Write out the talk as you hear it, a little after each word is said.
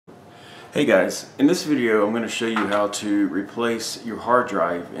Hey guys, in this video I'm going to show you how to replace your hard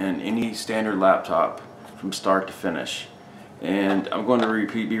drive in any standard laptop from start to finish. And I'm going to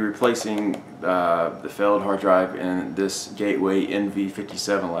be replacing the failed hard drive in this Gateway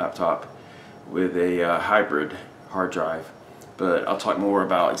NV57 laptop with a hybrid hard drive. But I'll talk more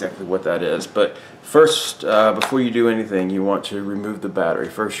about exactly what that is. But first, before you do anything, you want to remove the battery.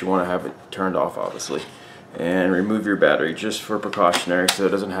 First you want to have it turned off, obviously. And remove your battery just for precautionary so it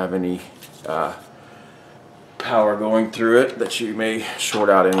doesn't have any power going through it that you may short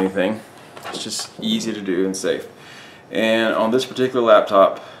out anything. It's just easy to do and safe. And on this particular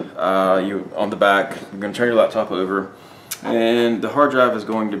laptop, on the back, you're going to turn your laptop over and the hard drive is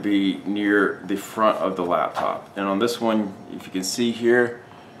going to be near the front of the laptop. And on this one, if you can see here,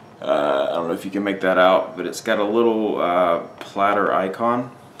 I don't know if you can make that out, but it's got a little platter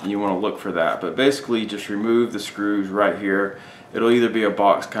icon. You want to look for that, but basically just remove the screws right here. It'll either be a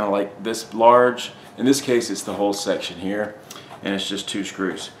box kind of like this large, in this case it's the whole section here, and it's just 2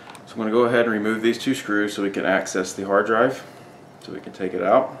 screws. So I'm going to go ahead and remove these 2 screws so we can access the hard drive, so we can take it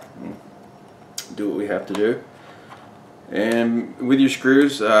out and do what we have to do. And with your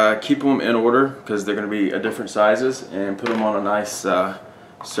screws, keep them in order because they're going to be different sizes, and put them on a nice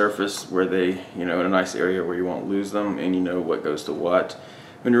surface where they, in a nice area where you won't lose them and you know what goes to what.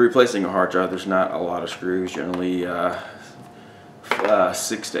 When you're replacing a hard drive, there's not a lot of screws, generally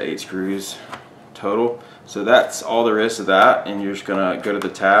 6 to 8 screws total. So that's all there is to that, and you're just gonna go to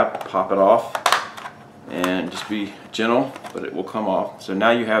the tab, pop it off, and just be gentle, but it will come off. So now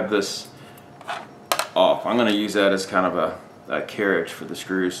you have this off. I'm gonna use that as kind of a carriage for the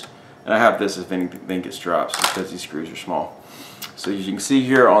screws, and I have this if anything gets dropped because these screws are small. So as you can see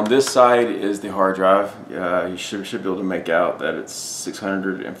here, on this side is the hard drive. You should be able to make out that it's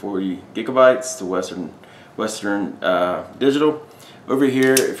 640 gigabytes to Western Digital. Over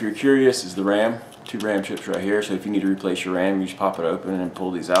here, if you're curious, is the RAM. 2 RAM chips right here. So if you need to replace your RAM, you just pop it open and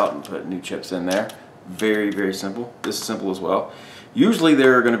pull these out and put new chips in there. Very, very simple. This is simple as well. Usually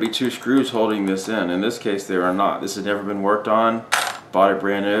there are going to be 2 screws holding this in. In this case, there are not. This has never been worked on. Bought it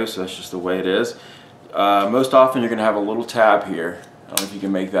brand new, so that's just the way it is. Most often you're going to have a little tab here. I don't know if you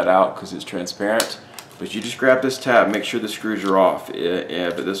can make that out because it's transparent, but you just grab this tab, make sure the screws are off.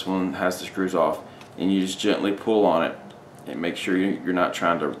 But this one has the screws off, and you just gently pull on it and make sure you're not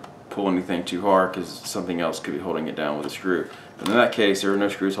trying to pull anything too hard because something else could be holding it down with a screw. But in that case, there are no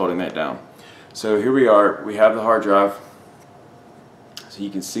screws holding that down. So here we are. We have the hard drive, so you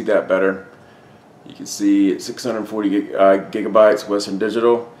can see that better. You can see it's 640 gigabytes Western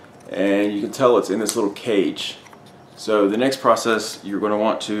Digital. And you can tell it's in this little cage. So the next process, you're going to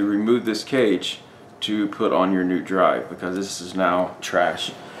want to remove this cage to put on your new drive, because this is now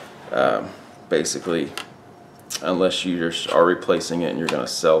trash, basically, unless you just are replacing it and you're going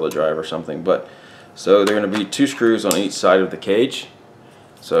to sell the drive or something. But so there are going to be 2 screws on each side of the cage.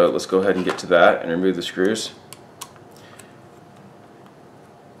 So let's go ahead and get to that and remove the screws.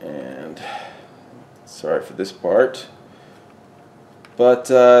 And sorry for this part. But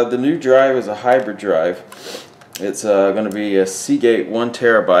the new drive is a hybrid drive. It's going to be a Seagate 1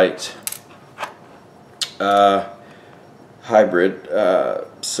 terabyte hybrid.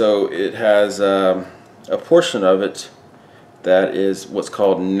 So it has a portion of it that is what's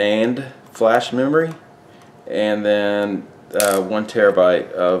called NAND flash memory, and then 1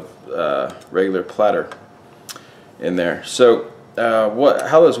 terabyte of regular platter in there. So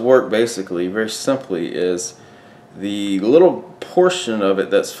how those work basically, very simply, is the little portion of it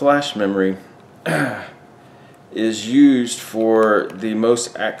that's flash memory is used for the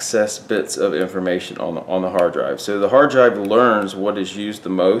most access bits of information on the hard drive. So the hard drive learns what is used the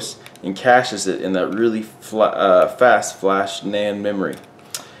most and caches it in that really fast flash NAND memory,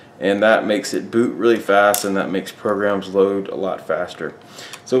 and that makes it boot really fast, and that makes programs load a lot faster.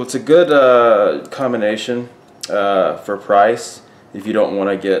 So it's a good combination for price if you don't want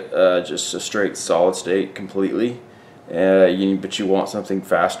to get just a straight solid state completely. But you want something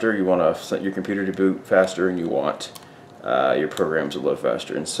faster, you want your computer to boot faster, and you want your programs to load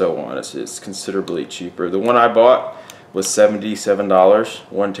faster, and so on. It's considerably cheaper. The one I bought was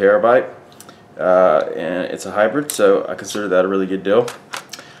 $77, 1 terabyte, and it's a hybrid, so I consider that a really good deal.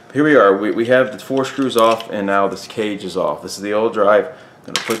 Here we are. We have the 4 screws off, and now this cage is off. This is the old drive. I'm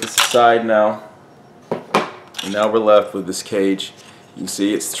going to put this aside now, and now we're left with this cage. You can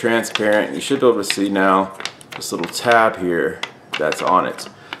see it's transparent. You should be able to see now this little tab here that's on it.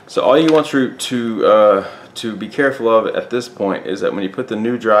 So all you want to be careful of at this point is that when you put the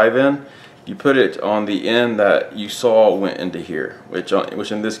new drive in, you put it on the end that you saw went into here, which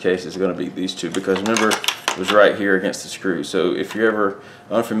in this case is going to be these 2, because remember was right here against the screw. So if you're ever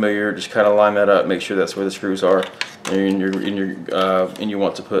unfamiliar, just kind of line that up, make sure that's where the screws are, and you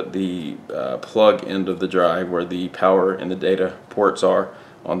want to put the plug end of the drive where the power and the data ports are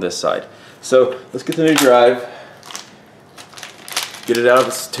on this side. So let's get the new drive, get it out of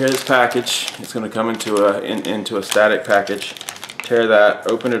this, tear this package. It's going to come into a static package. Tear that,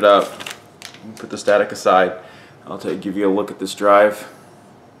 open it up, put the static aside. I'll give you a look at this drive.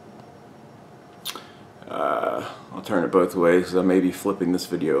 I'll turn it both ways because I may be flipping this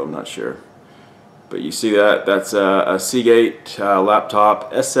video, I'm not sure. But you see that? That's a Seagate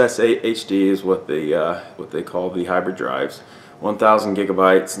laptop. SSHD is what they call the hybrid drives. 1,000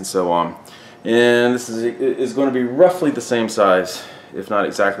 gigabytes and so on. And this is going to be roughly the same size, if not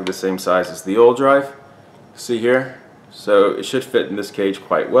exactly the same size as the old drive. See here? So it should fit in this cage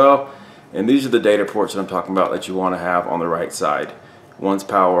quite well. And these are the data ports that I'm talking about that you want to have on the right side. One's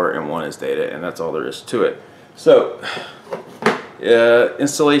power and one is data, and that's all there is to it. So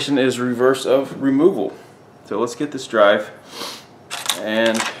installation is reverse of removal. So let's get this drive,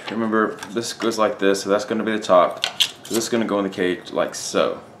 and remember this goes like this, so that's going to be the top. So this is going to go in the cage like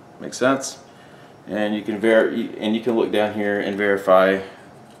so. Make sense? And you can look down here and verify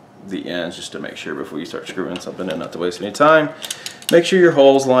the ends just to make sure before you start screwing something in, not to waste any time. Make sure your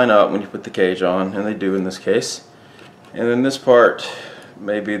holes line up when you put the cage on, and they do in this case. And then this part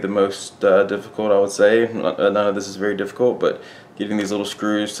may be the most difficult, I would say. None of this is very difficult, but getting these little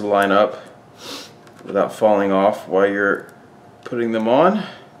screws to line up without falling off while you're putting them on,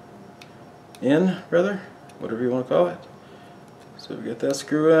 rather, whatever you want to call it. So we get that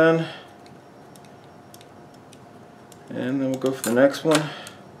screw in, and then we'll go for the next one.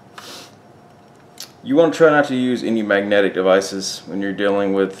 You want to try not to use any magnetic devices when you're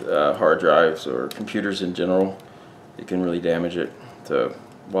dealing with hard drives or computers in general. It can really damage it. So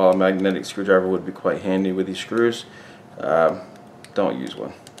while a magnetic screwdriver would be quite handy with these screws, don't use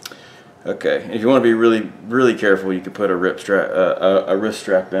one. Okay, if you want to be really careful, you could put a wrist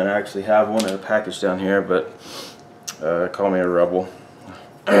strap in. I actually have one in a package down here, but call me a rebel.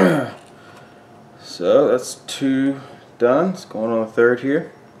 So that's 2 done. It's going on the 3rd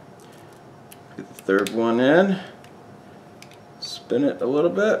here. Get the 3rd one in, spin it a little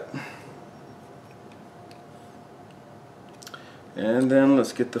bit, and then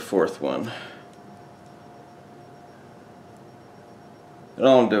let's get the 4th one. And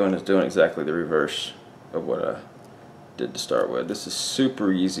all I'm doing is doing exactly the reverse of what I did to start with. This is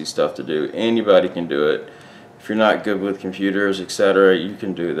super easy stuff to do. Anybody can do it. If you're not good with computers, etc., you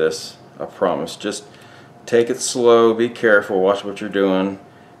can do this. I promise. Just take it slow, be careful, watch what you're doing.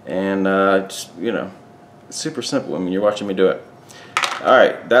 And just, you know, it's super simple. I mean, you're watching me do it.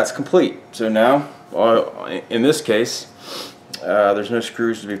 Alright, that's complete. So now, in this case, there's no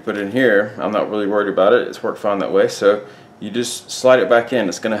screws to be put in here. I'm not really worried about it. It's worked fine that way. So you just slide it back in.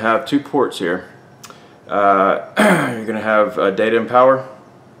 It's going to have 2 ports here. You're going to have data and power.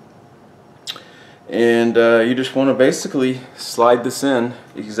 And you just want to basically slide this in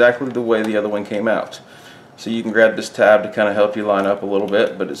exactly the way the other one came out. So you can grab this tab to kind of help you line up a little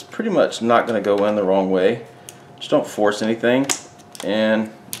bit, but it's pretty much not going to go in the wrong way. Just don't force anything,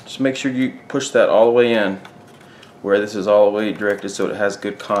 and just make sure you push that all the way in where this is all the way directed so it has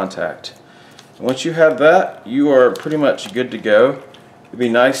good contact. And once you have that, you are pretty much good to go. It'd be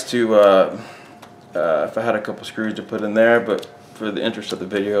nice to, if I had a couple screws to put in there, but for the interest of the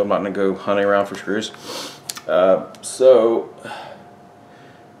video, I'm not going to go hunting around for screws. So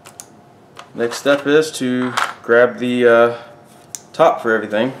next step is to grab the top for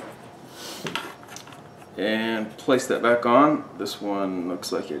everything and place that back on. This one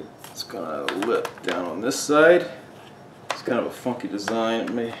looks like it's gonna lip down on this side. It's kind of a funky design.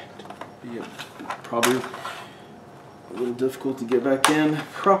 It may be probably a little difficult to get back in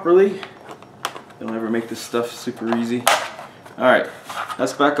properly. They don't ever make this stuff super easy. Alright,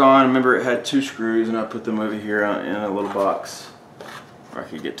 that's back on. Remember, it had 2 screws, and I put them over here in a little box where I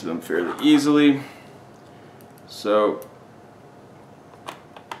could get to them fairly easily. So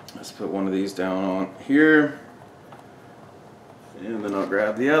let's put one of these down on here, and then I'll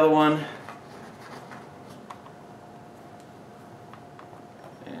grab the other one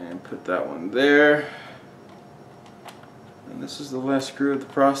and put that one there. And this is the last screw of the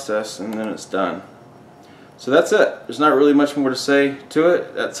process, and then it's done. So that's it. There's not really much more to say to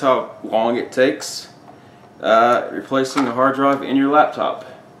it. That's how long it takes replacing a hard drive in your laptop.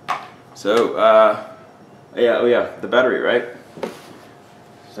 So yeah, the battery, right?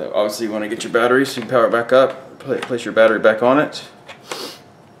 So obviously you want to get your battery so you can power it back up, place your battery back on it.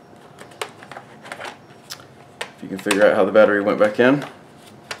 If you can figure out how the battery went back in.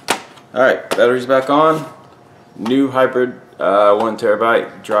 Alright, battery's back on. new hybrid 1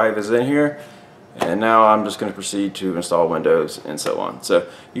 terabyte drive is in here, and now I'm just going to proceed to install Windows and so on. So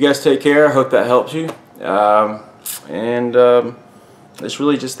you guys take care. I hope that helps you, it's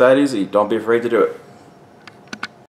really just that easy. Don't be afraid to do it.